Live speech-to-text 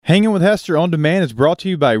Hangin with Hester on Demand is brought to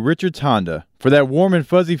you by Richard's Honda. For that warm and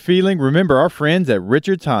fuzzy feeling, remember our friends at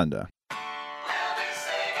Richard's Honda.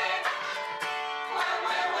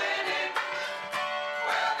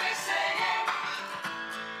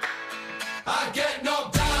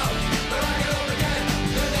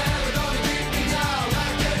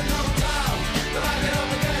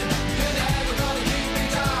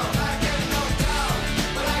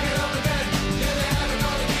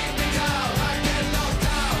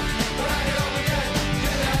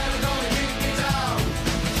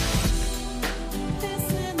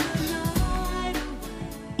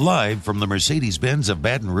 Live from the Mercedes-Benz of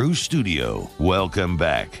Baton Rouge studio, welcome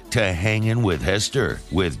back to Hangin' with Hester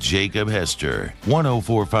with Jacob Hester.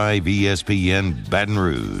 104.5 ESPN Baton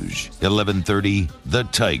Rouge, 1130 The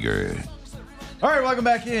Tiger. All right, welcome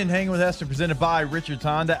back in. Hanging with Hester, presented by Richard's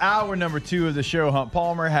Honda. Hour number 2 of the show. Hunt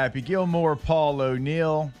Palmer, Happy Gilmore, Paul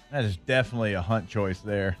O'Neill. That is definitely a Hunt choice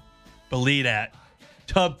there. Believe that.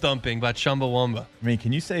 Tub Thumping by Chumbawamba. I mean,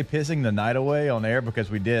 can you say Pissing the Night Away on air? Because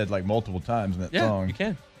we did like multiple times in that song. Yeah, you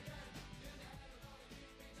can.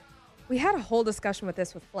 We had a whole discussion with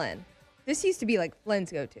this with Flynn. This used to be like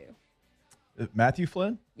Flynn's go-to. Matthew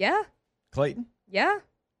Flynn? Yeah. Clayton? Yeah.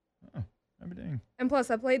 Oh, everything. And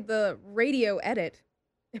plus, I played the radio edit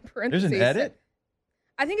in parentheses. There's an edit?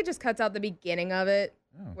 I think it just cuts out the beginning of it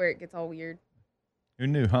where it gets all weird. Who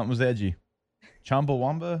knew Hunt was edgy?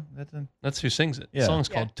 Chumbawamba? That's who sings it. Yeah. The song's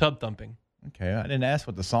called Tub Thumping. Okay, I didn't ask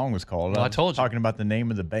what the song was called. Well, I told you. Talking about the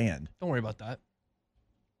name of the band. Don't worry about that.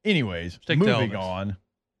 Anyways, Stick to moving Elvis. on.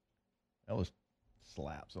 Elvis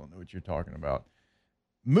slaps. I don't know what you're talking about.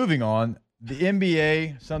 Moving on, the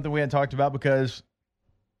NBA, something we hadn't talked about because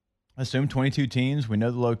I assume 22 teams. We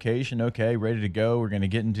know the location. Okay, ready to go. We're going to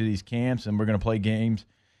get into these camps and we're going to play games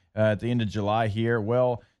at the end of July here.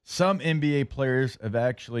 Well, some NBA players have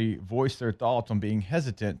actually voiced their thoughts on being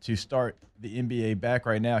hesitant to start the NBA back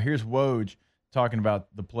right now. Here's Woj talking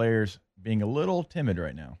about the players being a little timid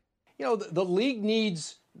right now. You know, the league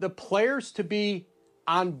needs the players to be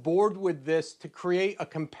on board with this to create a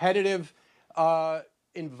competitive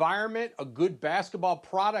environment, a good basketball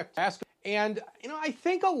product. And, you know, I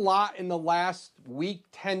think a lot in the last week,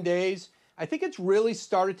 10 days, I think it's really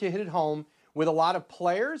started to hit it home with a lot of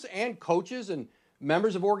players and coaches and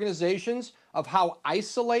members of organizations of how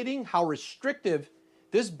isolating, how restrictive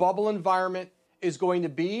this bubble environment is going to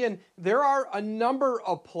be. And there are a number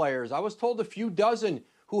of players, I was told a few dozen,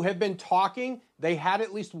 who have been talking. They had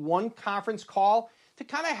at least one conference call to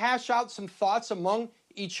kind of hash out some thoughts among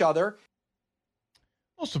each other.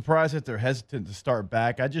 I'm surprised that they're hesitant to start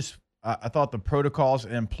back. I thought the protocols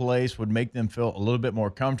in place would make them feel a little bit more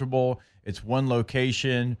comfortable. It's one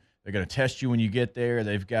location. They're going to test you when you get there.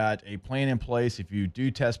 They've got a plan in place if you do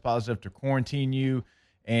test positive to quarantine you.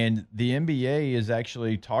 And the NBA has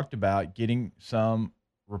actually talked about getting some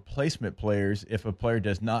replacement players if a player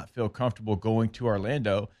does not feel comfortable going to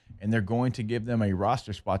Orlando, and they're going to give them a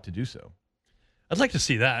roster spot to do so. I'd like to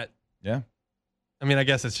see that. Yeah. I mean, I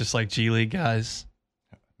guess it's just like G League guys.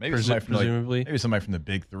 Maybe somebody from presumably. maybe somebody from the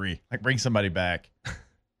Big Three. Like, bring somebody back.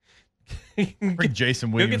 Bring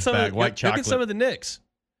Jason Williams back, white chocolate. Look at some of the Knicks.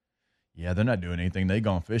 Yeah, they're not doing anything. They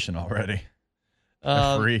gone fishing already.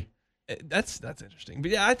 They're free. That's interesting.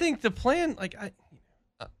 But yeah, I think the plan, like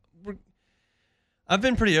I've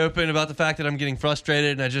been pretty open about the fact that I'm getting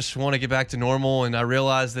frustrated and I just want to get back to normal. And I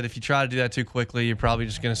realize that if you try to do that too quickly, you're probably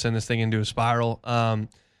just going to send this thing into a spiral.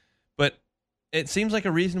 But it seems like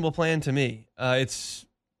a reasonable plan to me. It's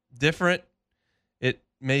different. It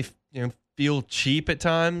may feel cheap at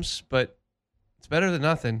times, but it's better than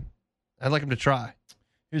nothing. I'd like them to try.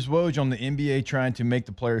 Here's Woj on the NBA trying to make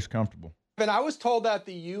the players comfortable. And I was told that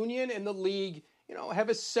the union and the league, have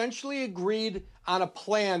essentially agreed on a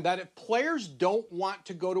plan that if players don't want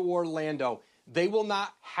to go to Orlando, they will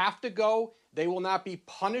not have to go. They will not be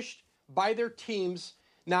punished by their teams.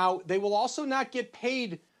 Now, they will also not get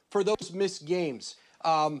paid for those missed games.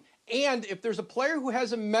 And if there's a player who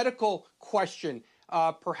has a medical question,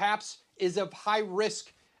 perhaps is of high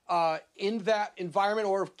risk in that environment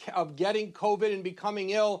or of getting COVID and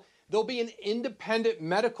becoming ill, there'll be an independent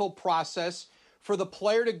medical process for the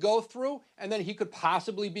player to go through, and then he could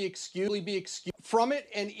possibly be excused from it.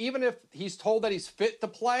 And even if he's told that he's fit to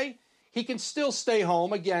play, he can still stay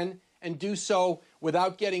home again and do so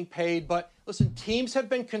without getting paid. But listen, teams have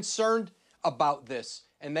been concerned about this,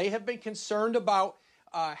 and they have been concerned about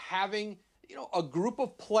having a group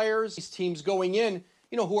of players, these teams going in,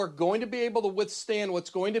 who are going to be able to withstand what's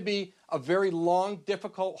going to be a very long,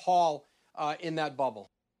 difficult haul in that bubble.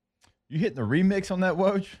 You hitting the remix on that,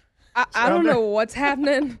 Woj? I don't know what's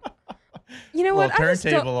happening. You know what? Little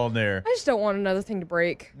turntable on there. I just don't want another thing to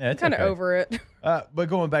break. Yeah, I'm it's kind of okay. over it. But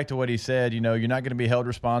going back to what he said, you're not going to be held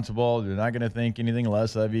responsible. They're not going to think anything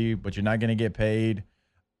less of you, but you're not going to get paid.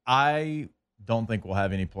 I don't think we'll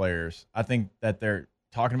have any players. I think that they're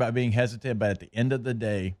talking about being hesitant, but at the end of the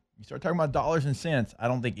day, you start talking about dollars and cents, I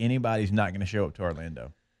don't think anybody's not going to show up to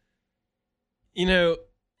Orlando.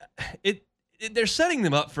 They're setting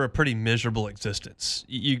them up for a pretty miserable existence.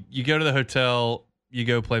 You go to the hotel, you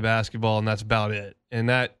go play basketball, and that's about it. And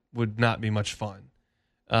that would not be much fun,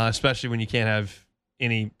 especially when you can't have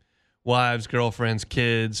any wives, girlfriends,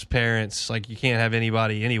 kids, parents. Like, you can't have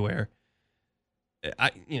anybody anywhere.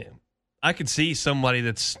 I could see somebody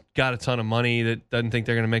that's got a ton of money that doesn't think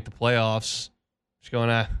they're going to make the playoffs just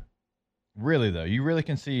going, Really, though? You really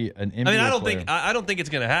can see an NBA player. I don't think it's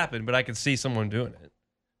going to happen, but I could see someone doing it.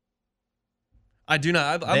 I do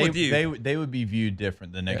not. I'm with you. They would be viewed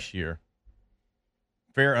different the next year.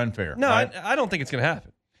 Fair, unfair. No, right? I don't think it's going to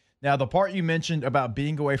happen. Now, the part you mentioned about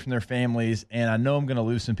being away from their families, and I know I'm going to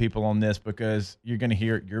lose some people on this because you're going to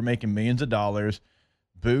hear you're making millions of dollars.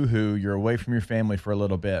 Boo-hoo, you're away from your family for a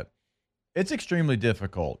little bit. It's extremely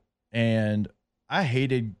difficult, and I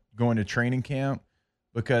hated going to training camp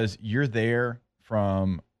because you're there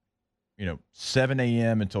from 7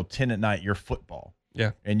 a.m. until 10 at night, you're football.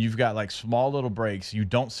 Yeah. And you've got like small little breaks. You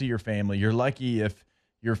don't see your family. You're lucky if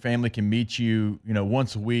your family can meet you,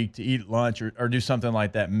 once a week to eat lunch or do something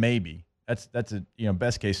like that. Maybe that's a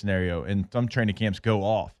best case scenario. And some training camps go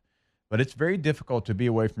off, but it's very difficult to be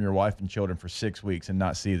away from your wife and children for 6 weeks and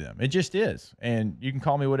not see them. It just is. And you can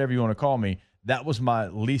call me whatever you want to call me. That was my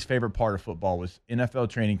least favorite part of football was NFL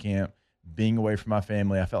training camp, being away from my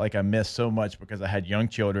family. I felt like I missed so much because I had young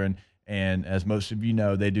children. And as most of you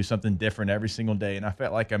know, they do something different every single day. And I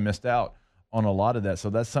felt like I missed out on a lot of that. So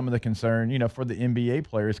that's some of the concern, for the NBA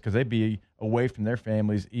players because they'd be away from their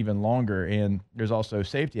families even longer. And there's also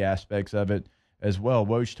safety aspects of it as well.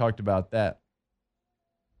 Woj talked about that.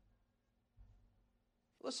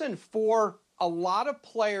 Listen, for a lot of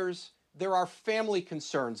players, there are family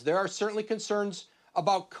concerns. There are certainly concerns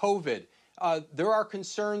about COVID. There are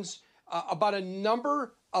concerns about a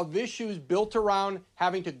number of issues built around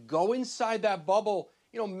having to go inside that bubble,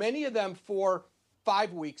 many of them for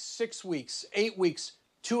 5 weeks, 6 weeks, 8 weeks,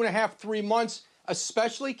 2.5, 3 months,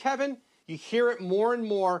 especially, Kevin, you hear it more and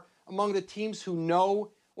more among the teams who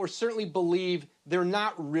know or certainly believe they're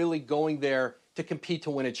not really going there to compete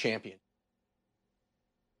to win a champion.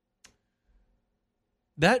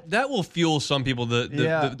 That will fuel some people.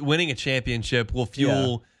 The winning a championship will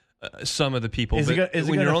fuel some of the people.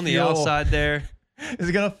 When you're on the outside there. Is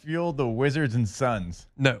it going to fuel the Wizards and Suns?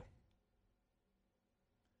 No.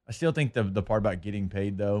 I still think the part about getting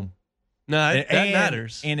paid, though. No, that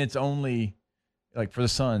matters. And it's only, like, for the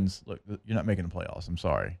Suns, look, you're not making the playoffs. I'm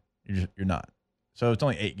sorry. You're not. So it's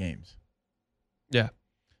only 8 games. Yeah.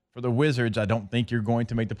 For the Wizards, I don't think you're going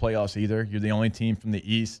to make the playoffs either. You're the only team from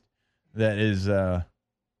the East that is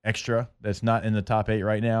extra, that's not in the top 8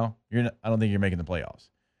 right now. I don't think you're making the playoffs.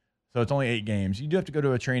 So it's only 8 games. You do have to go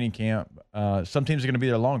to a training camp. Some teams are going to be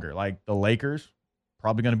there longer, like the Lakers,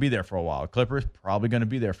 probably going to be there for a while. Clippers, probably going to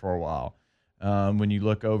be there for a while. When you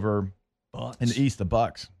look over in the East, the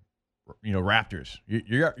Bucks, Raptors,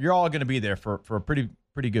 you're all going to be there for a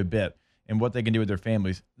pretty good bit. And what they can do with their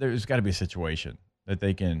families, there's got to be a situation that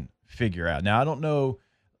they can figure out. Now, I don't know.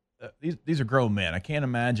 These are grown men. I can't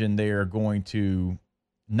imagine they are going to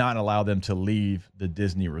not allow them to leave the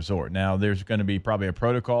Disney resort. Now, there's going to be probably a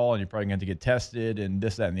protocol, and you're probably going to get tested and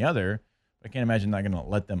this, that, and the other. But I can't imagine not going to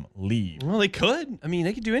let them leave. Well, they could. I mean,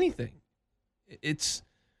 they could do anything.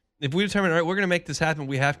 If we determine, all right, we're going to make this happen,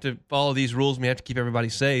 we have to follow these rules, and we have to keep everybody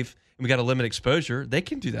safe, and we got to limit exposure, they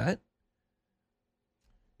can do that.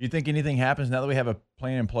 You think anything happens now that we have a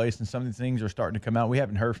plan in place and some of these things are starting to come out? We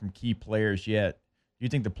haven't heard from key players yet. Do you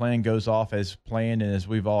think the plan goes off as planned and as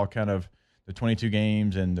we've all kind of the 22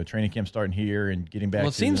 games and the training camp starting here and getting back? Well,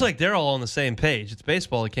 it seems like they're all on the same page. It's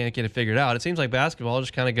baseball that can't get it figured out. It seems like basketball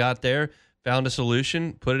just kind of got there, found a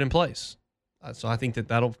solution, put it in place. So I think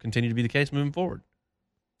that'll continue to be the case moving forward.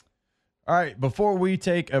 All right, before we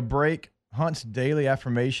take a break, Hunt's daily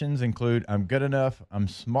affirmations include, I'm good enough, I'm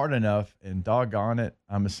smart enough, and doggone it,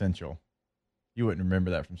 I'm essential. You wouldn't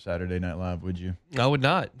remember that from Saturday Night Live, would you? I would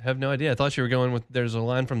not. Have no idea. I thought you were going with, there's a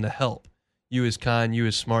line from The Help. You is kind, you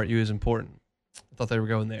is smart, you is important. I thought they were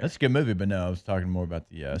going there. That's a good movie, but no, I was talking more about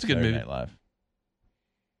the it's a Saturday good movie. Night Live.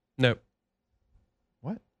 Nope.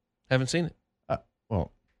 What? Haven't seen it.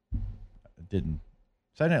 Well, I didn't.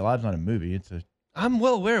 Saturday Night Live's not a movie. It's a. I'm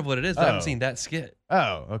well aware of what it is, but I haven't seen that skit.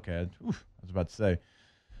 Oh, okay. Oof, I was about to say.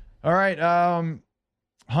 All right.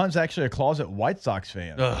 Hunt's actually a closet White Sox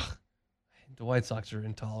fan. Ugh. The White Sox are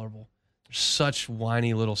intolerable. They're such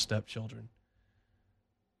whiny little stepchildren.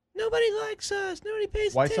 Nobody likes us. Nobody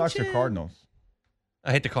pays White attention. Sox or Cardinals?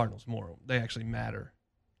 I hate the Cardinals more. They actually matter.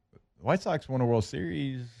 The White Sox won a World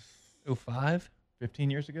Series 05?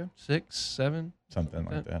 15 years ago? 6, 7? Something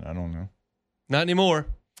like that. I don't know. Not anymore.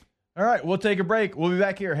 All right, we'll take a break. We'll be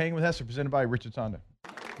back here hanging with Hester, presented by Richard Sonda.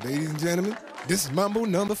 Ladies and gentlemen, this is Mambo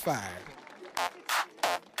number 5.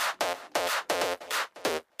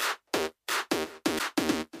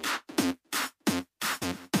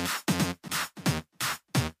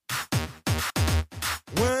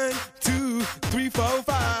 One, two, three, four,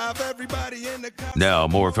 five. Everybody in the car. Now,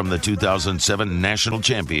 more from the 2007 national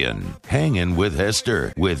champion, Hangin' with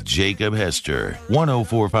Hester, with Jacob Hester.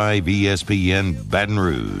 104.5 ESPN Baton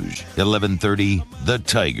Rouge. 1130 The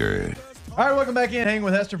Tiger. All right, welcome back in. Hanging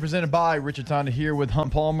with Hester, presented by Richard Sonda, here with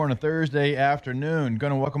Hunt Palmer on a Thursday afternoon.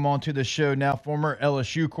 Going to welcome on to the show now former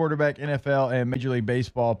LSU quarterback, NFL, and Major League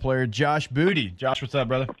Baseball player, Josh Booty. Josh, what's up,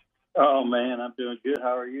 brother? Oh, man, I'm doing good.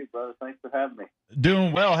 How are you, brother? Thanks for having me.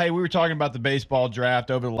 Doing well. Hey, we were talking about the baseball draft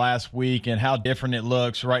over the last week and how different it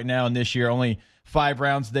looks right now in this year. Only 5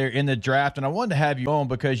 rounds there in the draft. And I wanted to have you on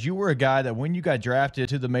because you were a guy that when you got drafted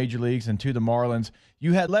to the major leagues and to the Marlins,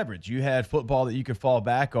 you had leverage. You had football that you could fall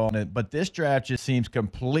back on it. But this draft just seems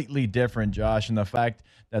completely different, Josh, and the fact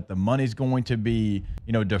that the money's going to be,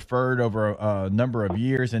 deferred over a number of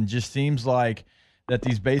years, and just seems like that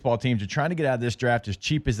these baseball teams are trying to get out of this draft as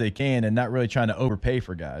cheap as they can and not really trying to overpay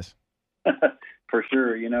for guys. For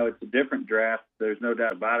sure. It's a different draft. There's no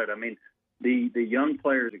doubt about it. I mean, the young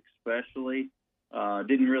players especially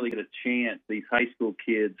didn't really get a chance. These high school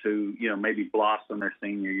kids who, maybe blossomed their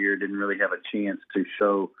senior year didn't really have a chance to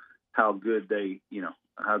show how good they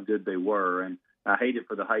were. And I hate it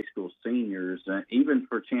for the high school seniors, even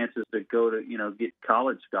for chances to go to, get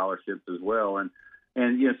college scholarships as well. And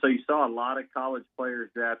so you saw a lot of college players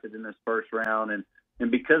drafted in this first round.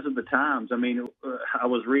 And because of the times, I mean, I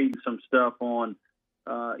was reading some stuff on,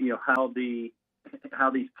 how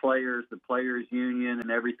these players, the players union and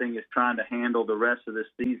everything is trying to handle the rest of this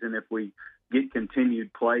season if we get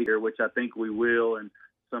continued play here, which I think we will. And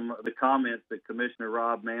some of the comments that Commissioner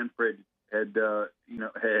Rob Manfred had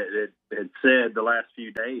said the last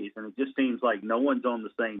few days, and it just seems like no one's on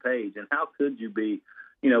the same page. And how could you be,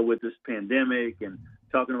 with this pandemic and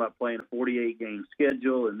talking about playing a 48-game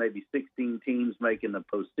schedule and maybe 16 teams making the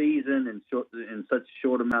postseason in such a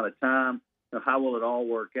short amount of time? How will it all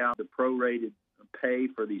work out? The prorated pay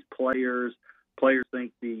for these players. Players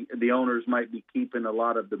think the owners might be keeping a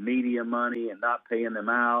lot of the media money and not paying them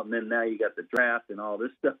out. And then now you got the draft and all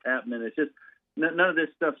this stuff happening. It's just none of this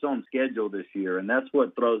stuff's on schedule this year. And that's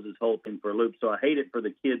what throws this whole thing for a loop. So I hate it for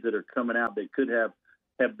the kids that are coming out that could have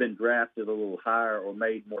been drafted a little higher or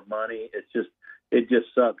made more money. It just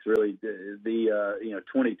sucks really. The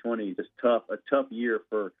 2020 is just a tough year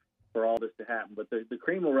for all this to happen. But the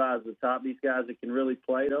cream will rise to the top. These guys that can really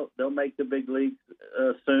play, they'll make the big leagues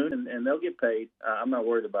soon, and they'll get paid. I'm not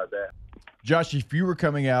worried about that. Josh, if you were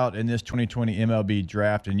coming out in this 2020 MLB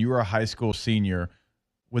draft and you were a high school senior,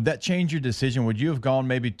 would that change your decision? Would you have gone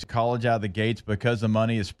maybe to college out of the gates because the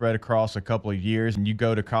money is spread across a couple of years and you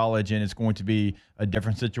go to college and it's going to be a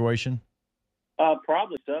different situation?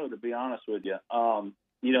 Probably so, to be honest with you.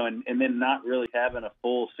 And then not really having a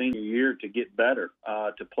full senior year to get better,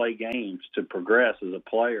 to play games, to progress as a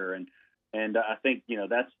player. And I think,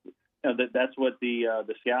 that's what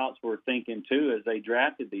the scouts were thinking too, as they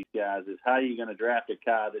drafted these guys, is how are you going to draft a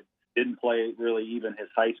guy that didn't play really even his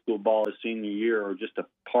high school ball his senior year or just a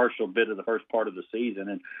partial bit of the first part of the season.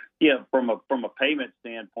 And from a payment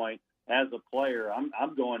standpoint, as a player,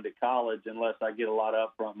 I'm going to college unless I get a lot of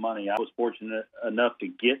upfront money. I was fortunate enough to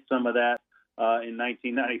get some of that in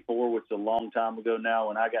 1994, which is a long time ago now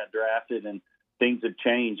when I got drafted, and things have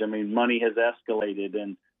changed. I mean, money has escalated,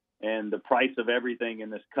 and the price of everything in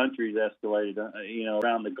this country has escalated.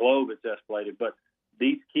 Around the globe it's escalated. But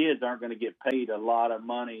these kids aren't going to get paid a lot of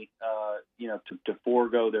money, to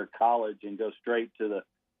forego their college and go straight to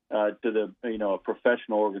a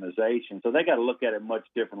professional organization. So they got to look at it much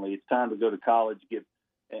differently. It's time to go to college, get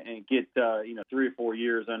 3 or 4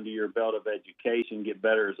 years under your belt of education, get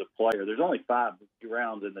better as a player. There's only 5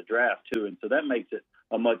 rounds in the draft too, and so that makes it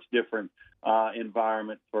a much different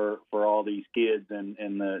environment for all these kids. And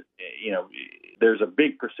there's a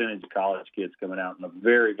big percentage of college kids coming out and a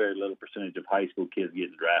very, very little percentage of high school kids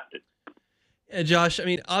getting drafted. Yeah, Josh, I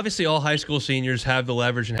mean, obviously all high school seniors have the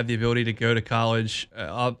leverage and have the ability to go to college.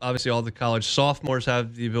 Obviously all the college sophomores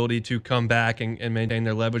have the ability to come back and maintain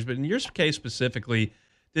their leverage. But in your case specifically,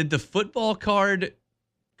 did the football card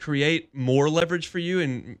create more leverage for you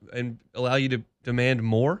and allow you to demand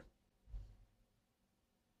more?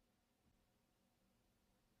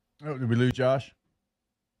 Oh, did we lose Josh?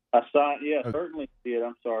 I saw, yeah, Okay. certainly did.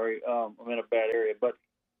 I'm sorry. I'm in a bad area, but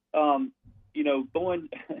going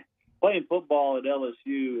playing football at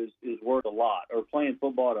LSU is worth a lot, or playing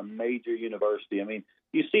football at a major university. I mean,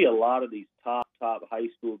 you see a lot of these top high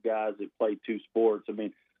school guys that play two sports. I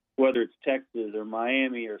mean, whether it's Texas or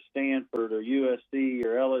Miami or Stanford or USC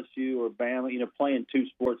or LSU or Bama, playing two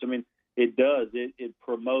sports. I mean, it does. It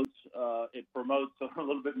promotes a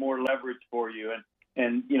little bit more leverage for you.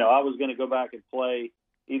 And I was going to go back and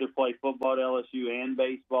either play football at LSU and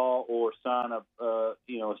baseball, or sign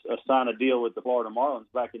a deal with the Florida Marlins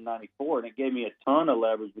back in '94, and it gave me a ton of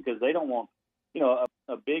leverage because they don't want,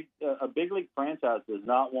 a big league franchise does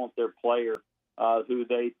not want their player who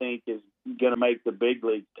they think is going to make the big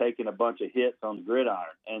league taking a bunch of hits on the gridiron,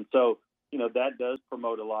 and so that does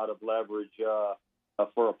promote a lot of leverage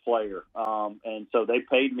for a player, and so they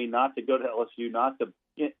paid me not to go to LSU, not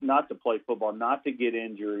to play football, not to get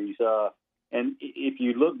injuries. And if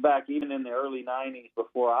you look back, even in the early '90s,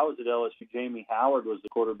 before I was at LSU, Jamie Howard was the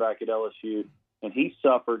quarterback at LSU, and he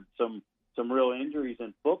suffered some real injuries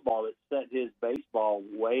in football that set his baseball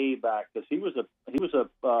way back, because he was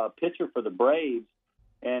a pitcher for the Braves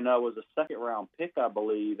and was a second-round pick, I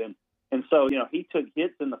believe, and so he took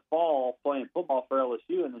hits in the fall playing football for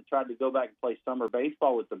LSU, and then tried to go back and play summer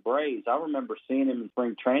baseball with the Braves. I remember seeing him in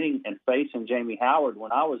spring training and facing Jamie Howard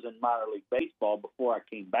when I was in minor league baseball before I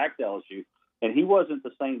came back to LSU. And he wasn't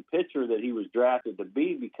the same pitcher that he was drafted to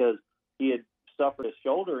be, because he had suffered a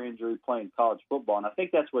shoulder injury playing college football. And I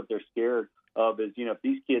think that's what they're scared of is, if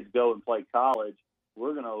these kids go and play college,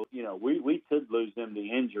 we're going to, we could lose them to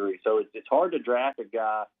injury. So it's hard to draft a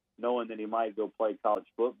guy knowing that he might go play college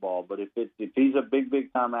football. But if he's a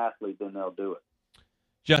big time athlete, then they'll do it.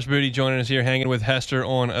 Josh Booty joining us here, hanging with Hester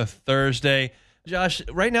on a Thursday. Josh,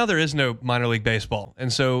 right now there is no minor league baseball,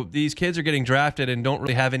 and so these kids are getting drafted and don't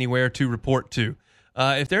really have anywhere to report to.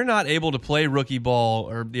 If they're not able to play rookie ball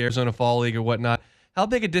or the Arizona Fall League or whatnot, how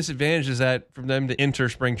big a disadvantage is that for them to enter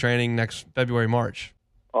spring training next February, March?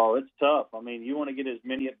 Oh, it's tough. I mean, you want to get as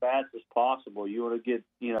many at bats as possible. You want to get,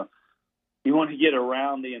 you want to get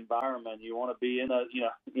around the environment. You want to be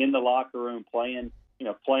in the locker room playing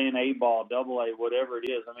A ball, double A, whatever it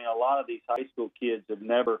is. I mean, a lot of these high school kids have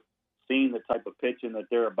never seen the type of pitching that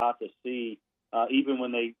they're about to see, even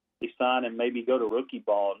when they sign and maybe go to rookie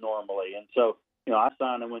ball normally. And so, I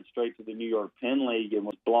signed and went straight to the New York Penn League and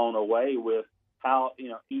was blown away with how,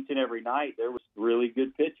 each and every night there was really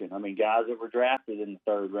good pitching. I mean, guys that were drafted in the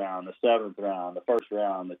third round, the seventh round, the first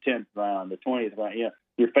round, the 10th round, the 20th round.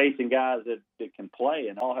 You're facing guys that can play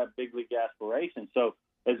and all have big league aspirations. So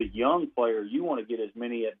as a young player, you want to get as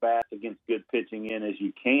many at-bats against good pitching in as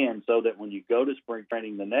you can, so that when you go to spring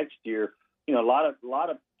training the next year, a lot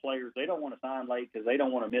of players, they don't want to sign late because they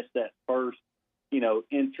don't want to miss that first,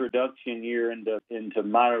 introduction year into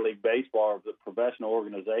minor league baseball or the professional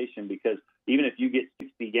organization, because even if you get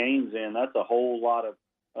 60 games in, that's a whole lot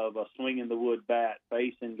of a swinging the wood bat,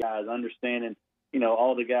 facing guys, understanding,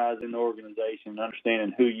 all the guys in the organization,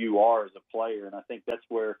 understanding who you are as a player. And I think that's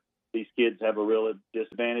where these kids have a real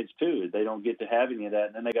disadvantage too. They don't get to have any of that,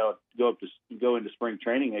 and then they go into spring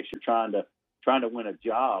training next year trying to win a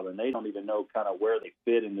job, and they don't even know kind of where they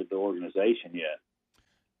fit into the organization yet.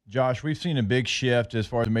 Josh, we've seen a big shift as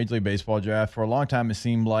far as the Major League Baseball draft. For a long time, it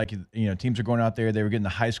seemed like teams are going out there. They were getting the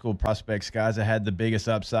high school prospects, guys that had the biggest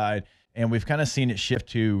upside, and we've kind of seen it shift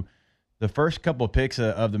to the first couple of picks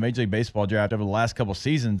of the Major League Baseball draft over the last couple of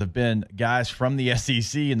seasons have been guys from the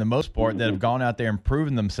SEC in the most part that have gone out there and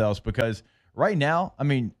proven themselves. Because right now, I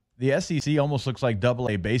mean, the SEC almost looks like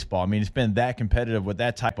Double-A baseball. I mean, it's been that competitive with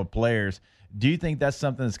that type of players. Do you think that's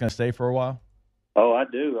something that's going to stay for a while? Oh, I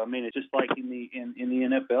do. I mean, it's just like in the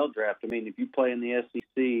NFL draft. I mean, if you play in the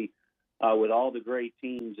SEC with all the great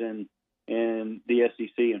teams in the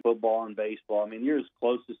SEC in football and baseball, I mean, you're as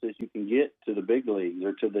closest as you can get to the big leagues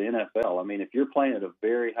or to the NFL. I mean, if you're playing at a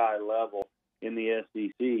very high level in the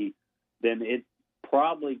SEC, then it's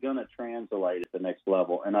probably going to translate at the next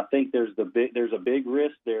level. And I think there's a big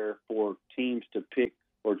risk there for teams to pick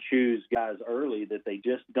or choose guys early that they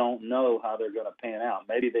just don't know how they're going to pan out.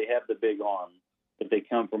 Maybe they have the big arm, but they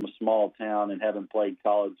come from a small town and haven't played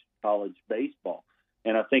college baseball.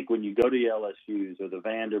 And I think when you go to the LSUs or the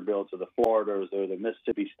Vanderbilts or the Floridas or the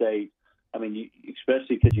Mississippi State, I mean,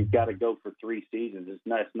 especially because you've got to go for 3 seasons.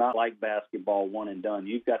 It's not like basketball, one and done.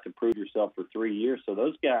 You've got to prove yourself for 3 years. So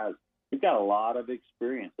those guys, they've got a lot of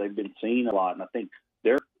experience. They've been seen a lot, and I think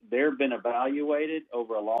they've been evaluated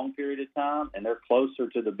over a long period of time, and they're closer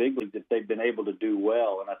to the big leagues if they've been able to do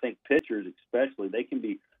well. And I think pitchers especially, they can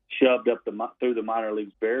be shoved up through the minor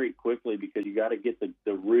leagues very quickly because you got to get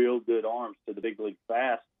the real good arms to the big league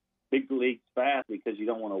fast. big leagues fast because you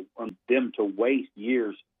don't want them to waste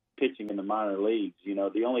years pitching in the minor leagues. You know,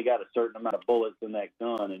 they only got a certain amount of bullets in that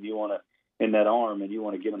gun, and you want to in that arm, and you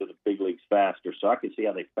want to get them to the big leagues faster. So I can see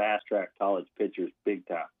how they fast track college pitchers big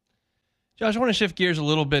time. Josh, I want to shift gears a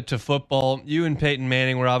little bit to football. You and Peyton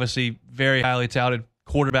Manning were obviously very highly touted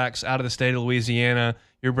quarterbacks out of the state of Louisiana.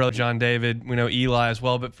 Your brother John David, we know Eli as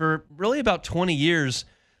well. But for really about 20 years,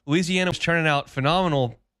 Louisiana was churning out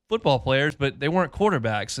phenomenal football players, but they weren't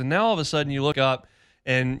quarterbacks. And now all of a sudden you look up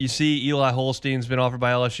and you see Eli Holstein's been offered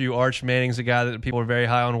by LSU. Arch Manning's a guy that people are very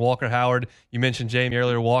high on. Walker Howard, you mentioned Jamie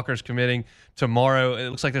earlier. Walker's committing tomorrow. It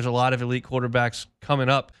looks like there's a lot of elite quarterbacks coming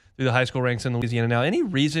up through the high school ranks in Louisiana now. Any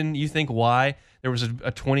reason you think why there was a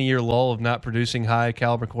 20-year lull of not producing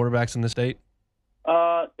high-caliber quarterbacks in the state?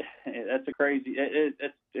 That's a crazy.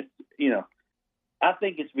 It's you know, I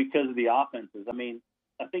think it's because of the offenses. I mean,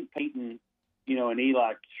 I think Peyton, you know, and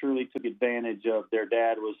Eli surely took advantage of their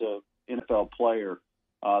dad was a NFL player.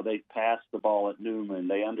 They passed the ball at Newman.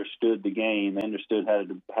 They understood the game. They understood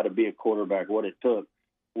how to be a quarterback, what it took.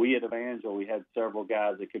 We at Evangel, we had several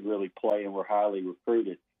guys that could really play and were highly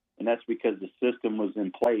recruited. And that's because the system was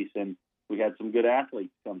in place and we had some good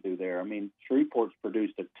athletes come through there. I mean, Shreveport's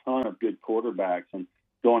produced a ton of good quarterbacks, and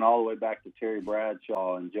going all the way back to Terry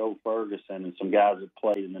Bradshaw and Joe Ferguson and some guys that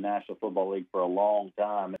played in the National Football League for a long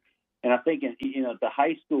time. And I think, you know, the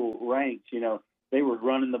high school ranks, you know, they were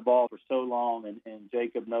running the ball for so long, and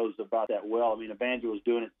Jacob knows about that well. I mean, Evangel was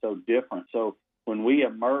doing it so different. So when we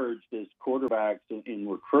emerged as quarterbacks in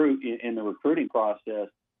the recruiting process,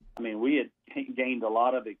 I mean, we had gained a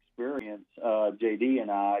lot of experience, JD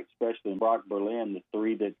and I, especially in Brock Berlin, the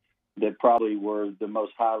three that probably were the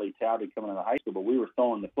most highly touted coming out of high school, but we were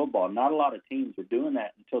throwing the football. Not a lot of teams were doing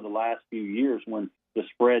that until the last few years when the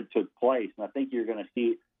spread took place. And I think you're going to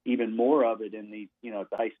see even more of it in the, you know, at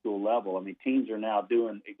the high school level. I mean, teams are now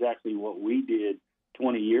doing exactly what we did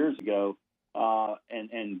 20 years ago,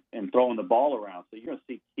 and throwing the ball around. So you're going to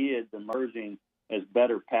see kids emerging as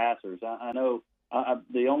better passers. I know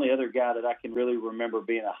the only other guy that I can really remember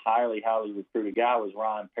being a highly recruited guy was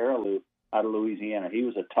Ryan Perilou out of Louisiana. He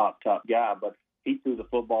was a top guy, but he threw the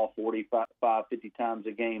football 45, 50 times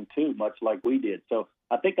a game too, much like we did. So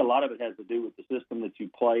I think a lot of it has to do with the system that you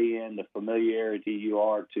play in, the familiarity you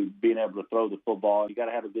are to being able to throw the football. You got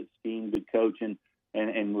to have a good scheme, good coaching,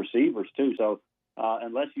 and receivers too. So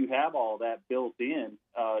unless you have all that built in,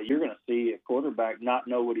 you're going to see a quarterback not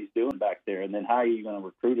know what he's doing back there. And then how are you going to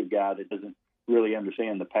recruit a guy that doesn't really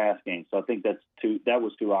understand the pass game? So I think that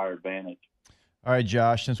was to our advantage. All right,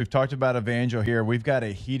 Josh, since we've talked about Evangel here, we've got a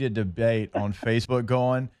heated debate on Facebook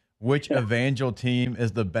going. Which Evangel team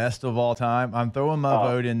is the best of all time? I'm throwing my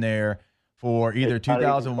vote in there for either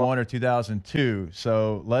 2001 or 2002.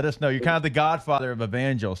 So let us know. You're kind of the godfather of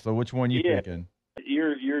Evangel. So which one you picking?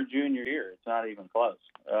 Your junior year. It's not even close.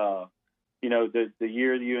 You know, the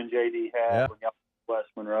year you and JD had when y'all West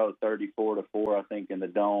Monroe 34-4, I think, in the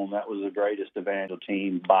Dome, that was the greatest Evangel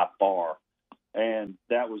team by far. And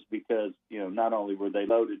that was because, you know, not only were they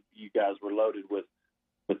loaded, you guys were loaded with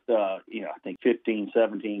you know, I think 15,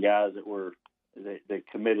 17 guys that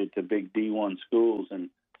committed to big D1 schools and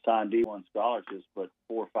signed D1 scholarships, but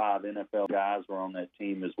 4 or 5 NFL guys were on that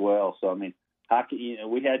team as well. So, I mean,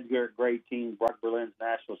 we had great teams. Brock Berlin's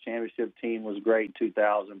national championship team was great in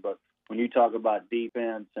 2000, but when you talk about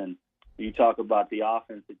defense and you talk about the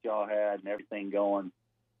offense that y'all had and everything going,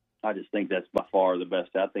 I just think that's by far the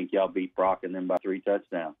best. I think y'all beat Brock and them by 3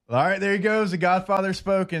 touchdowns. All right, there he goes. The Godfather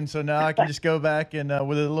spoken. So now I can just go back and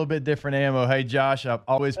with a little bit different ammo. Hey, Josh, I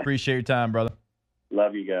always appreciate your time, brother.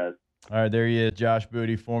 Love you guys. All right, there he is, Josh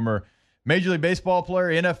Booty, former Major League Baseball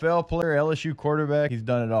player, NFL player, LSU quarterback. He's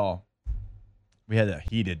done it all. We had a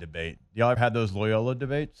heated debate. Y'all ever had those Loyola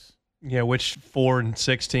debates? Yeah, which 4 and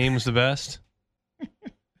 6 team was the best?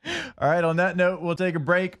 All right, on that note, we'll take a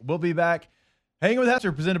break. We'll be back. Hanging with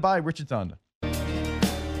Hester, presented by Richards Honda. I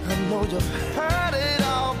know you've heard it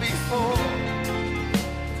all before.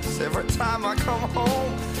 'Cause every time I come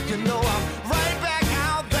home, you know I'm right back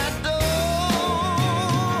out that door.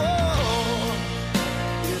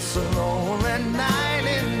 It's a lonely night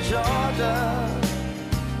in Georgia,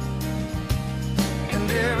 and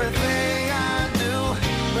everything I do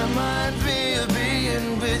reminds me of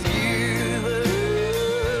being with you.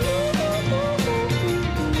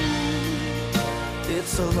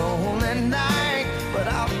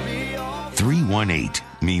 318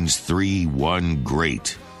 means 3-1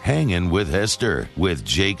 great. Hangin' with Hester with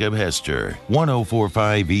Jacob Hester.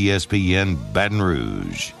 104.5 ESPN Baton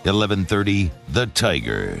Rouge. 1130 The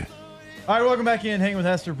Tiger. All right, welcome back in. Hanging with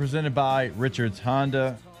Hester, presented by Richards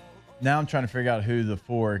Honda. Now I'm trying to figure out who the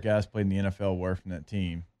 4 guys played in the NFL were from that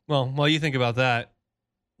team. Well, while you think about that,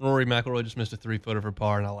 Rory McIlroy just missed a 3-footer for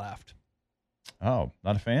par, and I laughed. Oh,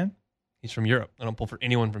 not a fan? He's from Europe. I don't pull for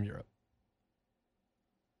anyone from Europe.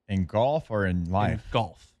 In golf or in life? In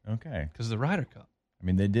golf. Okay. Because of the Ryder Cup. I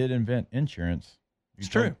mean, they did invent insurance. It's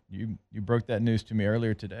true. You broke that news to me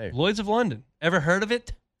earlier today. Lloyd's of London. Ever heard of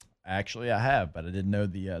it? Actually, I have, but I didn't know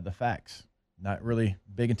the facts. Not really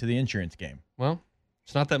big into the insurance game. Well,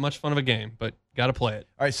 it's not that much fun of a game, but got to play it.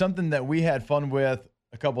 All right, something that we had fun with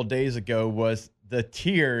a couple days ago was the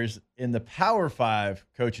tiers in the Power 5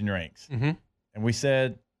 coaching ranks. Mm-hmm. And we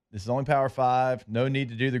said, this is only Power 5, no need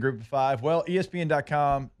to do the Group of 5. Well,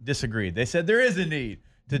 ESPN.com disagreed. They said there is a need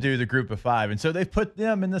to do the Group of 5. And so they've put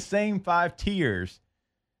them in the same 5 tiers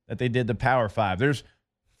that they did the Power 5. There's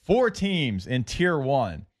 4 teams in Tier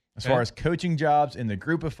 1 as far as coaching jobs in the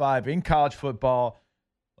Group of 5 in college football.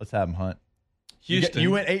 Let's have them, Hunt. Houston.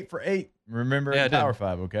 You went 8 for 8. Remember, yeah, Power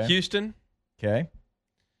 5, okay? Houston. Okay.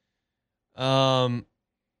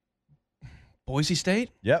 Boise State?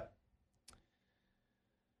 Yep.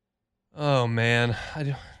 Oh, man.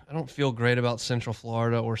 I don't feel great about Central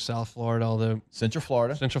Florida or South Florida, although Central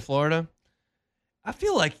Florida. I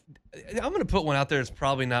feel like I'm going to put one out there that's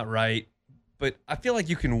probably not right, but I feel like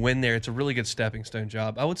you can win there. It's a really good stepping stone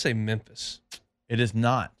job. I would say Memphis. It is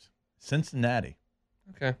not. Cincinnati.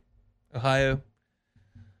 Okay. Ohio.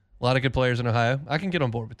 A lot of good players in Ohio. I can get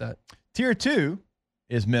on board with that. Tier 2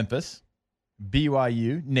 is Memphis,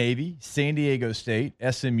 BYU, Navy, San Diego State,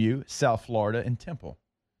 SMU, South Florida, and Temple.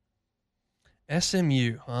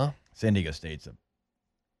 SMU, huh? San Diego State's a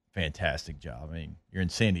fantastic job. I mean, you're in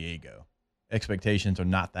San Diego. Expectations are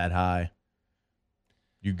not that high.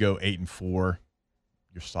 You go 8-4,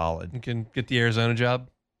 you're solid. You can get the Arizona job.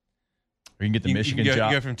 Or you can get the Michigan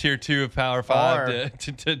job. You go from Tier 2 of Power 5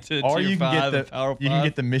 to Tier 5 of Power 5. You can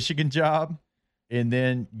get the Michigan job and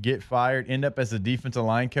then get fired, end up as a defensive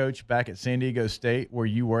line coach back at San Diego State where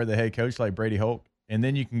you were the head coach like Brady Holt. And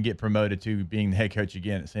then you can get promoted to being the head coach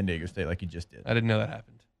again at San Diego State like you just did. I didn't know that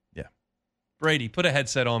happened. Yeah. Brady, put a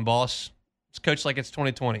headset on, boss. Let's coach like it's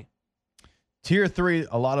 2020. Tier 3,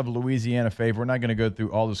 a lot of Louisiana favor. We're not going to go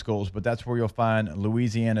through all the schools, but that's where you'll find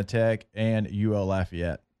Louisiana Tech and UL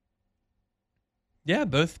Lafayette. Yeah,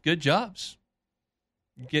 both good jobs.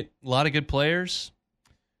 You get a lot of good players,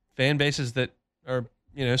 fan bases that are,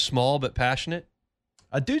 small but passionate.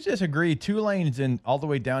 I do disagree. Tulane's all the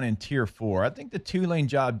way down in Tier 4. I think the Tulane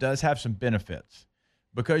job does have some benefits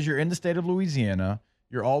because you're in the state of Louisiana.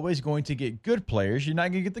 You're always going to get good players. You're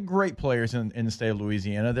not going to get the great players in the state of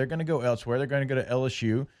Louisiana. They're going to go elsewhere. They're going to go to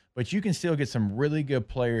LSU, but you can still get some really good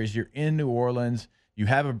players. You're in New Orleans. You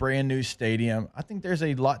have a brand new stadium. I think there's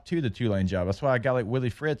a lot to the Tulane job. That's why a guy like Willie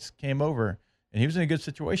Fritz came over, and he was in a good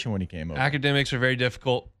situation when he came over. Academics are very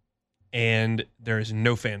difficult, and there is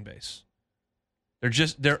no fan base.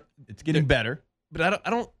 It's getting better. But I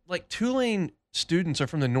don't like Tulane students are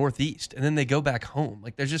from the Northeast and then they go back home.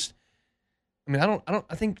 Like I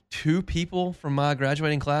think 2 people from my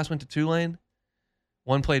graduating class went to Tulane.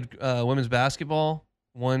 One played women's basketball,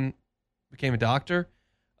 one became a doctor.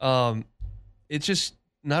 It's just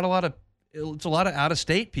not a lot of it's a lot of out of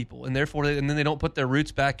state people, and therefore then they don't put their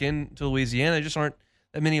roots back into Louisiana. There just aren't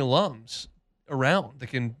that many alums around that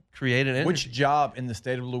can create an energy. Which job in the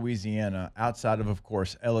state of Louisiana, outside of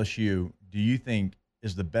course, LSU, do you think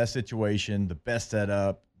is the best situation, the best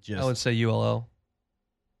setup? I would say ULL.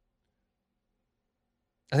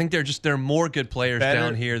 I think there are more good players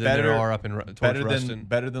down here than there are up in towards Ruston.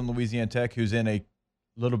 Better than Louisiana Tech, who's in a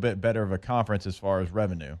little bit better of a conference as far as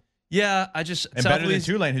revenue. Yeah, better than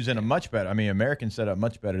Tulane, who's in a much better. I mean, American setup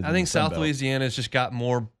much better. I think South Louisiana's just got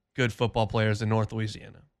more good football players than North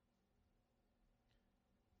Louisiana.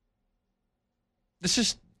 This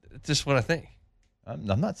is just what I think. I'm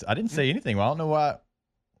not. I didn't say anything. Well, I don't know why.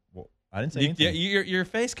 Well, I didn't say anything. Yeah, your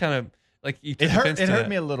face kind of like you. It hurt. It hurt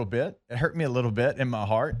me a little bit. It hurt me a little bit in my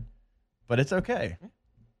heart, but it's okay.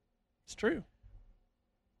 It's true.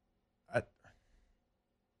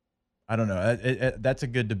 I don't know. That's a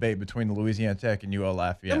good debate between the Louisiana Tech and UL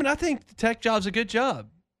Lafayette. I mean, I think the Tech job's a good job.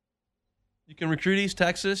 You can recruit East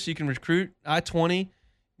Texas. You can recruit I-20.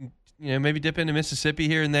 Maybe dip into Mississippi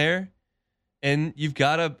here and there, and you've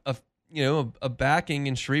got a backing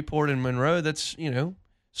in Shreveport and Monroe that's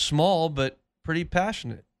small but pretty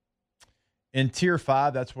passionate. In Tier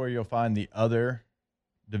 5, that's where you'll find the other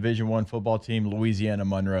Division I football team, Louisiana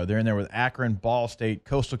Monroe. They're in there with Akron, Ball State,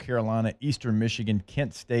 Coastal Carolina, Eastern Michigan,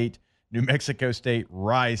 Kent State, New Mexico State,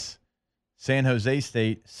 Rice, San Jose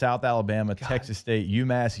State, South Alabama, Texas State,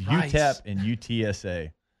 UMass, Rice. UTEP, and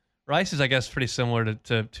UTSA. Rice is, I guess, pretty similar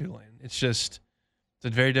to Tulane. It's a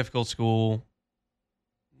very difficult school.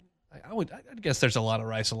 I'd guess there's a lot of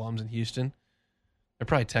Rice alums in Houston. They're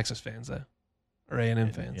probably Texas fans though, or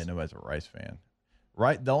A&M fans. Yeah, nobody's a Rice fan.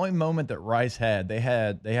 Right. The only moment that Rice had, they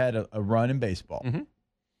had a run in baseball. Mm-hmm.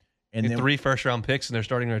 And then 3 first-round picks in their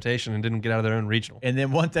starting rotation and didn't get out of their own regional. And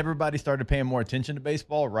then once everybody started paying more attention to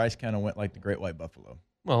baseball, Rice kind of went like the Great White Buffalo.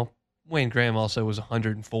 Well, Wayne Graham also was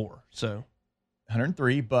 104, so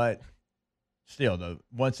 103, but still though,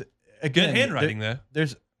 once again, good handwriting though.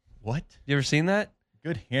 There's what? You ever seen that?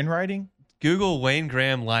 Good handwriting? Google Wayne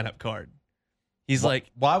Graham lineup card. He's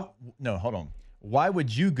why? No, hold on. Why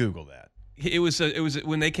would you Google that? It was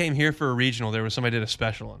when they came here for a regional. There was somebody did a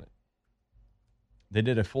special on it. They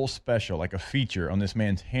did a full special, like a feature on this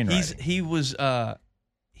man's handwriting.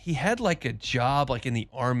 He had like a job like in the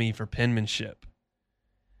Army for penmanship.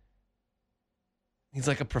 He's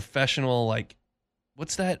like a professional, like,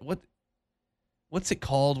 what's that? What's it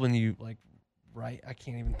called when you like write? I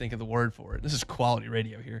can't even think of the word for it. This is quality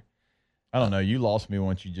radio here. I don't know. You lost me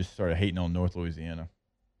once you just started hating on North Louisiana.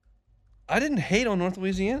 I didn't hate on North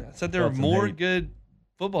Louisiana. I said there are more good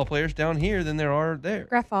football players down here than there are there.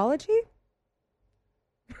 Graphology?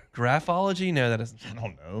 Graphology? No, that doesn't. I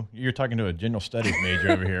don't know. You're talking to a general studies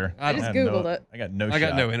major over here. I just Googled it. I got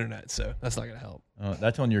no internet, so that's not going to help.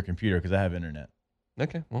 That's on your computer because I have internet.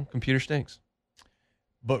 Okay, well, computer stinks.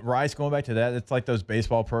 But Rice, going back to that, it's like those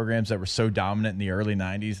baseball programs that were so dominant in the early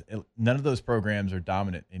 90s. None of those programs are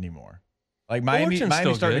dominant anymore. Like Miami's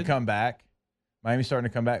starting to come back. Miami's starting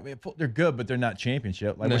to come back. They're good, but they're not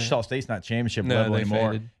championship. Like Wichita State's not championship level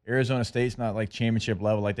anymore. Faded. Arizona State's not like championship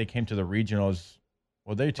level. Like they came to the regionals.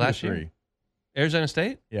 Well, they 2 or 3. Year? Arizona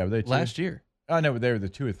State? Yeah, were they 2? Last year. Oh, no, they were the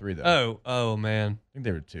 2 or 3 though. Oh man. I think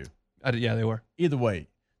they were 2. Yeah, they were. Either way,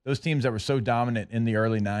 those teams that were so dominant in the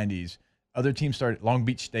early 90s, other teams started, Long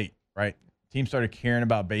Beach State, right? Teams started caring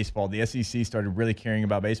about baseball. The SEC started really caring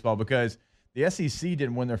about baseball because the SEC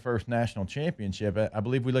didn't win their first national championship. I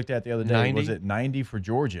believe we looked at it the other day. 90? Was it 90 for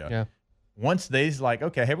Georgia? Yeah. Once they's like,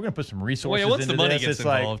 okay, hey, we're going to put some resources once into the money this. gets It's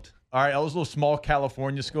like, involved. all right, all those little small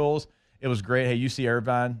California schools, it was great. Hey, UC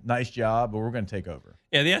Irvine, nice job, but we're going to take over.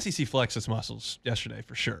 Yeah, the SEC flexed its muscles yesterday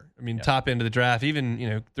for sure. I mean, top end of the draft,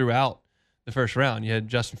 even throughout the first round, you had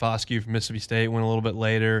Justin Foscue from Mississippi State, went a little bit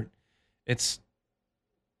later. It's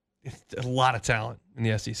a lot of talent in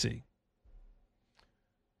the SEC.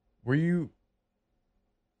 Were you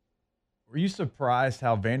surprised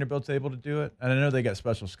how Vanderbilt's able to do it? And I know they got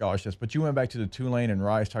special scholarships, but you went back to the Tulane and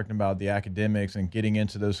Rice talking about the academics and getting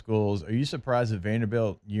into those schools. Are you surprised that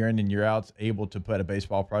Vanderbilt year in and year out is able to put a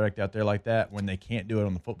baseball product out there like that when they can't do it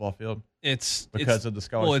on the football field? It's because of the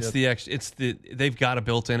scholarship. Well, they've got a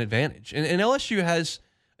built-in advantage, and LSU has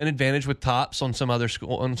an advantage with tops on some other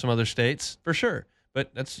states for sure.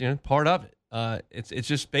 But that's part of it. It's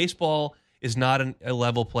just baseball is not a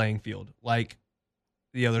level playing field like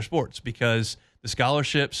the other sports because the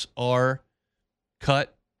scholarships are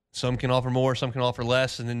cut. Some can offer more, some can offer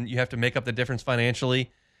less, and then you have to make up the difference financially.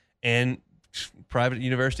 And private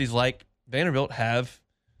universities like Vanderbilt have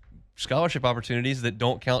scholarship opportunities that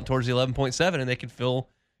don't count towards the 11.7, and they can fill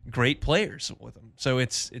great players with them. So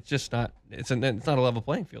it's just not it's not a level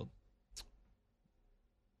playing field.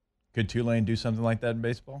 Could Tulane do something like that in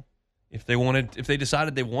baseball? If they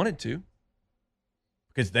decided they wanted to.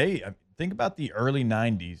 Because think about the early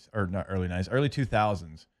 90s, or not early 90s, early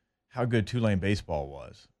 2000s, how good Tulane baseball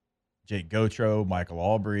was. Jake Gautreaux, Michael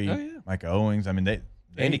Aubrey, Micah Owings. I mean, they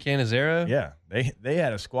Andy Cannizzaro. Yeah, they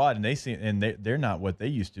had a squad, and they're not what they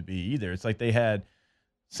used to be either. It's like they had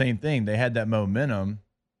same thing. They had that momentum,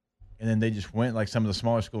 and then they just went like some of the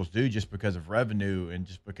smaller schools do, just because of revenue and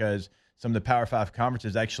just because some of the Power 5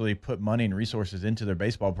 conferences actually put money and resources into their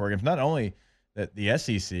baseball programs. Not only that the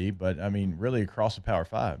SEC, but I mean, really across the Power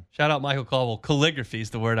 5. Shout out Michael Caldwell. Calligraphy is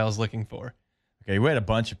the word I was looking for. Okay, we had a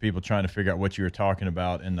bunch of people trying to figure out what you were talking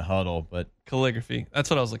about in the huddle, but calligraphy. That's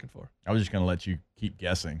what I was looking for. I was just going to let you keep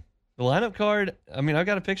guessing. The lineup card, I mean, I've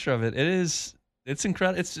got a picture of it. It's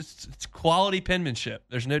incredible. It's quality penmanship.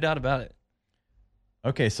 There's no doubt about it.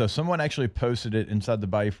 Okay, so someone actually posted it inside the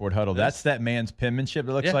Bayou Ford huddle. That's that man's penmanship.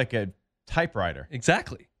 It looks like a typewriter.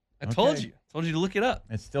 Exactly. I told you to look it up.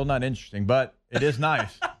 It's still not interesting, but it is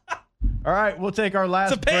nice. All right, we'll take our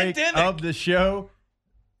last break of the show.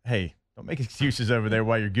 Hey, don't make excuses over there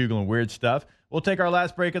while you're Googling weird stuff. We'll take our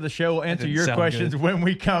last break of the show. We'll answer your questions when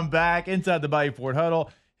we come back inside the Bayou Ford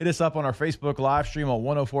huddle. Hit us up on our Facebook live stream on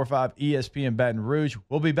 104.5 ESPN Baton Rouge.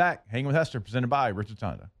 We'll be back. Hanging with Hester, presented by Richard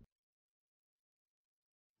Tonda.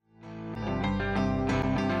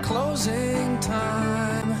 Closing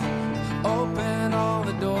time. Open all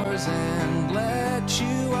the doors and let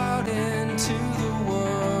you out into the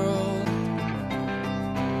world.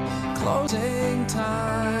 Closing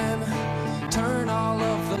time.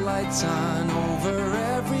 lights on over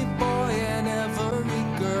every boy and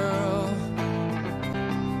every girl.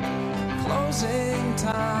 Closing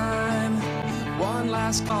time. One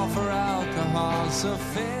last call for alcohol, so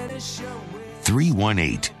finish your way.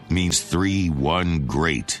 318 means 3-1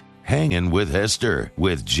 great. Hangin' with Hester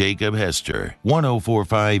with Jacob Hester.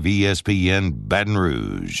 1045 ESPN Baton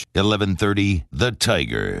Rouge. 1130 The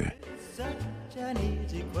Tiger. Hey,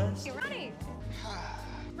 Ronnie.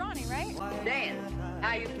 Ronnie, right? Dan,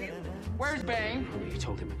 how you feeling? Where's Bang? You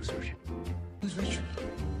told him it was urgent. Who's Richard?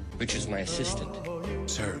 Richard's my assistant.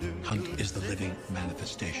 Sir, Hunt is the living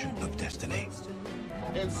manifestation of destiny.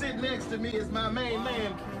 And sitting next to me is my main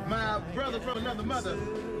man, my brother from another mother,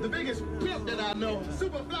 the biggest pimp that I know,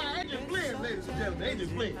 Superfly Agent Flynn, ladies and gentlemen,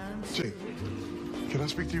 Agent Flynn. Jake, can I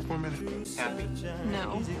speak to you for a minute? Happy?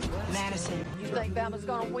 No. Madison. You think Bama's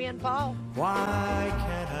gonna win, Paul? Why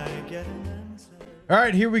can't I get an answer? All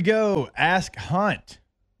right, here we go. Ask Hunt.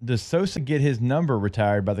 Does Sosa get his number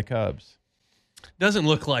retired by the Cubs? Doesn't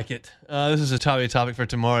look like it. This is a topic for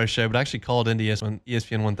tomorrow's show, but I actually called into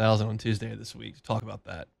ESPN 1000 on Tuesday of this week to talk about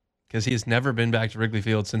that because he has never been back to Wrigley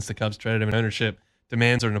Field since the Cubs traded him, and ownership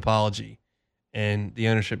demands an apology, and the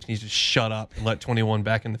ownership needs to shut up and let 21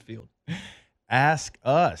 back in the field. Ask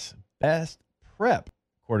us. Best prep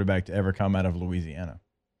quarterback to ever come out of Louisiana.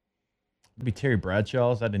 It'd be Terry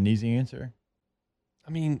Bradshaw. Is that an easy answer? I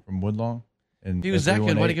mean, From Woodlawn? And if he was that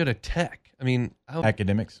good, why'd he go to Tech? I mean,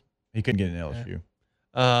 academics. He couldn't get an LSU.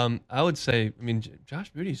 I would say,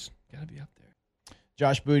 Josh Booty's got to be up there.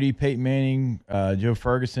 Josh Booty, Peyton Manning, Joe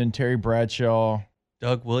Ferguson, Terry Bradshaw,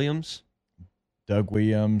 Doug Williams. We're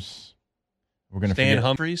going to Stan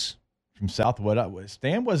Humphries from Southwood.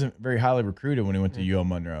 Stan wasn't very highly recruited when he went to UL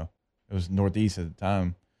Monroe. It was Northeast at the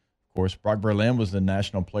time. Of course, Brock Berlin was the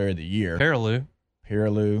National Player of the Year.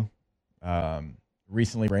 Perilou.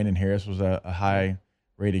 Recently, Brandon Harris was a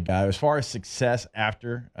high-rated guy. As far as success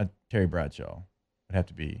after Terry Bradshaw, would have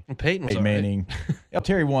to be Peyton Manning. Yeah,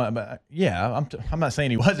 Terry won, but I'm not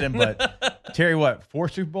saying he wasn't, but Terry, 4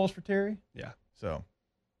 Super Bowls for Terry? Yeah. So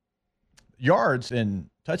yards and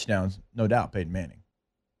touchdowns, no doubt, Peyton Manning.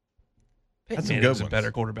 Peyton Manning's a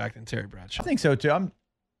better quarterback than Terry Bradshaw. I think so too. I'm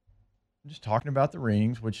just talking about the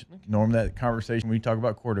rings, which normally that conversation when you talk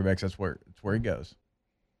about quarterbacks, that's where he goes.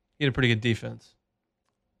 He had a pretty good defense.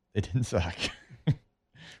 It didn't suck.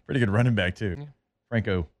 Pretty good running back too. Yeah.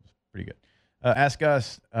 Franco was pretty good. Ask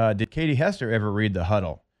us, did Katie Hester ever read The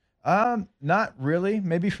Huddle? Not really.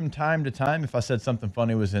 Maybe from time to time if I said something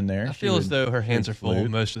funny was in there. I feel as though her hands are full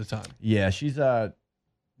most of the time. Yeah, she's dealing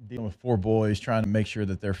with 4 boys, trying to make sure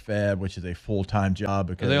that they're fed, which is a full-time job.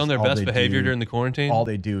 Because are they on their best behavior during the quarantine? All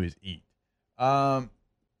they do is eat.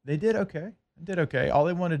 They did okay. All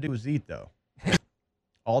they wanted to do was eat, though.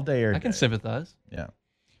 All day, every day. I can sympathize. Yeah.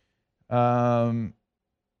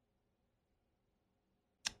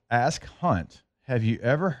 Ask Hunt, have you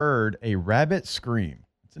ever heard a rabbit scream?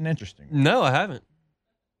 It's an interesting one. No, I haven't.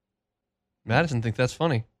 Madison thinks that's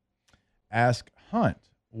funny. Ask Hunt,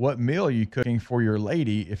 what meal are you cooking for your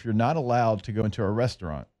lady if you're not allowed to go into a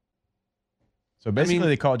restaurant? So basically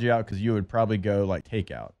they called you out because you would probably go like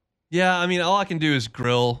takeout. Yeah, all I can do is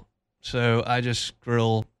grill. So I just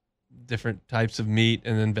grill different types of meat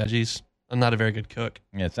and then veggies. I'm not a very good cook.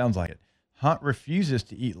 Yeah, it sounds like it. Hunt refuses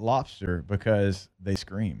to eat lobster because they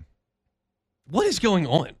scream. What is going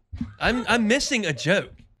on? I'm missing a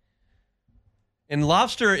joke. And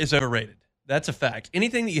lobster is overrated. That's a fact.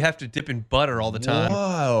 Anything that you have to dip in butter all the time,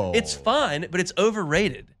 Whoa. It's fine, but it's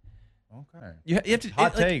overrated. Okay. You have to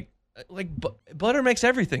hot take. Butter makes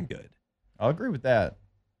everything good. I'll agree with that.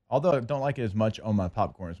 Although I don't like it as much on my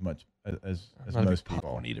popcorn as much as most people.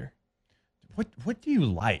 Popcorn eater. What do you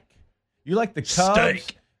like? You like the Cubs?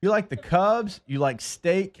 Steak. You like the Cubs? You like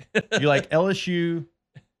steak? You like LSU?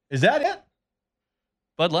 Is that it?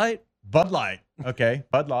 Bud Light. Okay,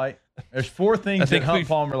 Bud Light. There's 4 things that Hunt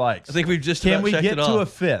Palmer likes. I think we've just Can we checked get it to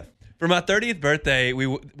off. a 5th? For my 30th birthday,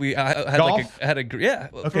 I had Golf? For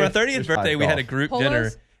my 30th There's birthday, 5 we had a golf. group Polos?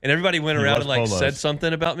 dinner, and everybody went He around loves and polos. said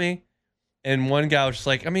something about me. And one guy was just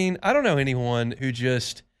like, I don't know anyone who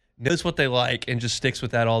just knows what they like and just sticks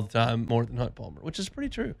with that all the time more than Hunt Palmer, which is pretty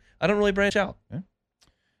true. I don't really branch out. Yeah.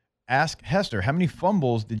 Ask Hester, how many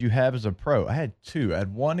fumbles did you have as a pro? I had 2. I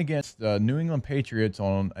had 1 against the New England Patriots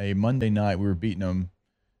on a Monday night. We were beating them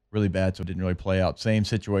really bad, so it didn't really play out. Same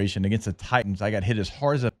situation against the Titans. I got hit as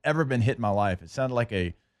hard as I've ever been hit in my life. It sounded like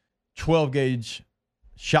a 12-gauge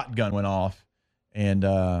shotgun went off and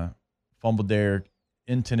fumbled there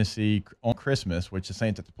in Tennessee on Christmas, which the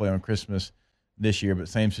Saints have to play on Christmas this year, but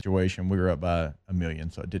same situation. We were up by 1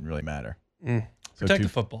 million, so it didn't really matter. So Protect the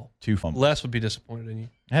football. 2 fumbles. Les would be disappointed in you.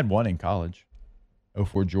 I had 1 in college.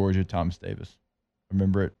 04 Georgia, Thomas Davis.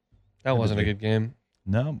 Remember it? That wasn't a good game.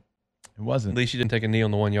 No, it wasn't. At least you didn't take a knee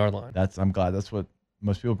on the 1 yard line. I'm glad. That's what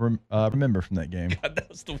most people remember from that game. God, that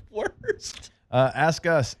was the worst. Ask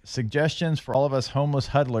us suggestions for all of us homeless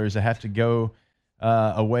huddlers that have to go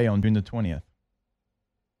away on June the 20th.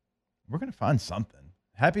 We're going to find something.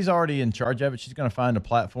 Happy's already in charge of it. She's going to find a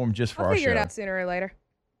platform just for I'll our show. figure it out sooner or later.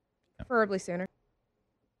 Preferably sooner.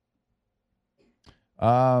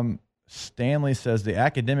 Stanley says the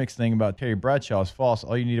academics thing about Terry Bradshaw is false.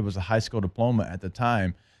 All you needed was a high school diploma at the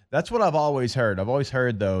time. That's what I've always heard. I've always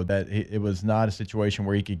heard, though, that it was not a situation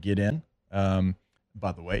where he could get in.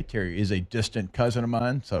 By the way, Terry is a distant cousin of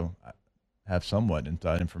mine, so I have somewhat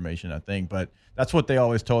inside information, I think. But that's what they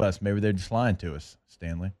always told us. Maybe they're just lying to us,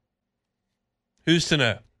 Stanley. Who's to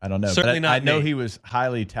know? I don't know. Certainly but not I know me. he was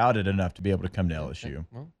highly touted enough to be able to come to LSU.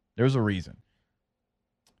 There was a reason.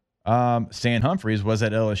 Stan Humphreys was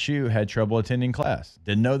at LSU, had trouble attending class.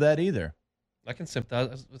 Didn't know that either. I can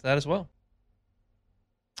sympathize with that as well.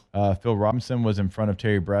 Phil Robinson was in front of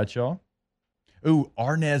Terry Bradshaw. Ooh,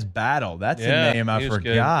 Arnaz Battle. That's a name I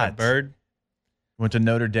forgot. Bird. Went to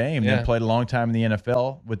Notre Dame. Then played a long time in the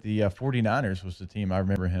NFL with the 49ers was the team I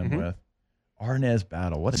remember him with. Arnaz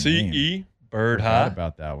Battle. What a name. C.E. Bird Forgot High.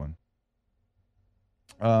 about that one.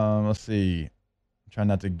 Let's see. Try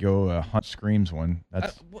not to go Hunt Screams one.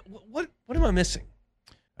 That's what am I missing?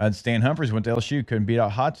 Stan Humphreys went to LSU, couldn't beat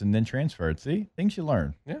out Hodgson, then transferred. See, things you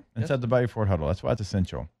learn. Yeah. Inside the Bayou Ford Huddle. That's why it's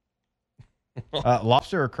essential.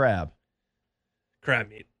 Lobster or crab? Crab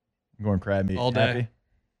meat. I'm going crab meat. All day. Happy?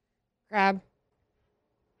 Crab.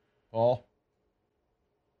 Paul?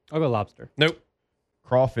 I'll go lobster. Nope.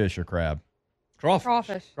 Crawfish or crab?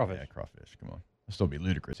 Crawfish. Yeah, crawfish. Come on. I'll still be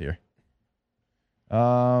ludicrous here.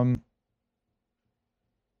 Can't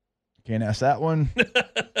ask that one.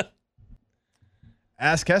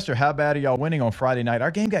 Ask Hester, how bad are y'all winning on Friday night? Our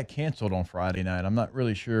game got canceled on Friday night. I'm not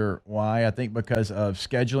really sure why. I think because of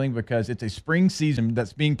scheduling, because it's a spring season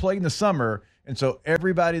that's being played in the summer. And so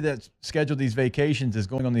everybody that's scheduled these vacations is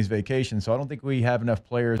going on these vacations. So I don't think we have enough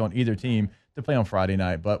players on either team to play on Friday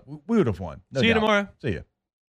night, but we would have won. No See you doubt. tomorrow. See you.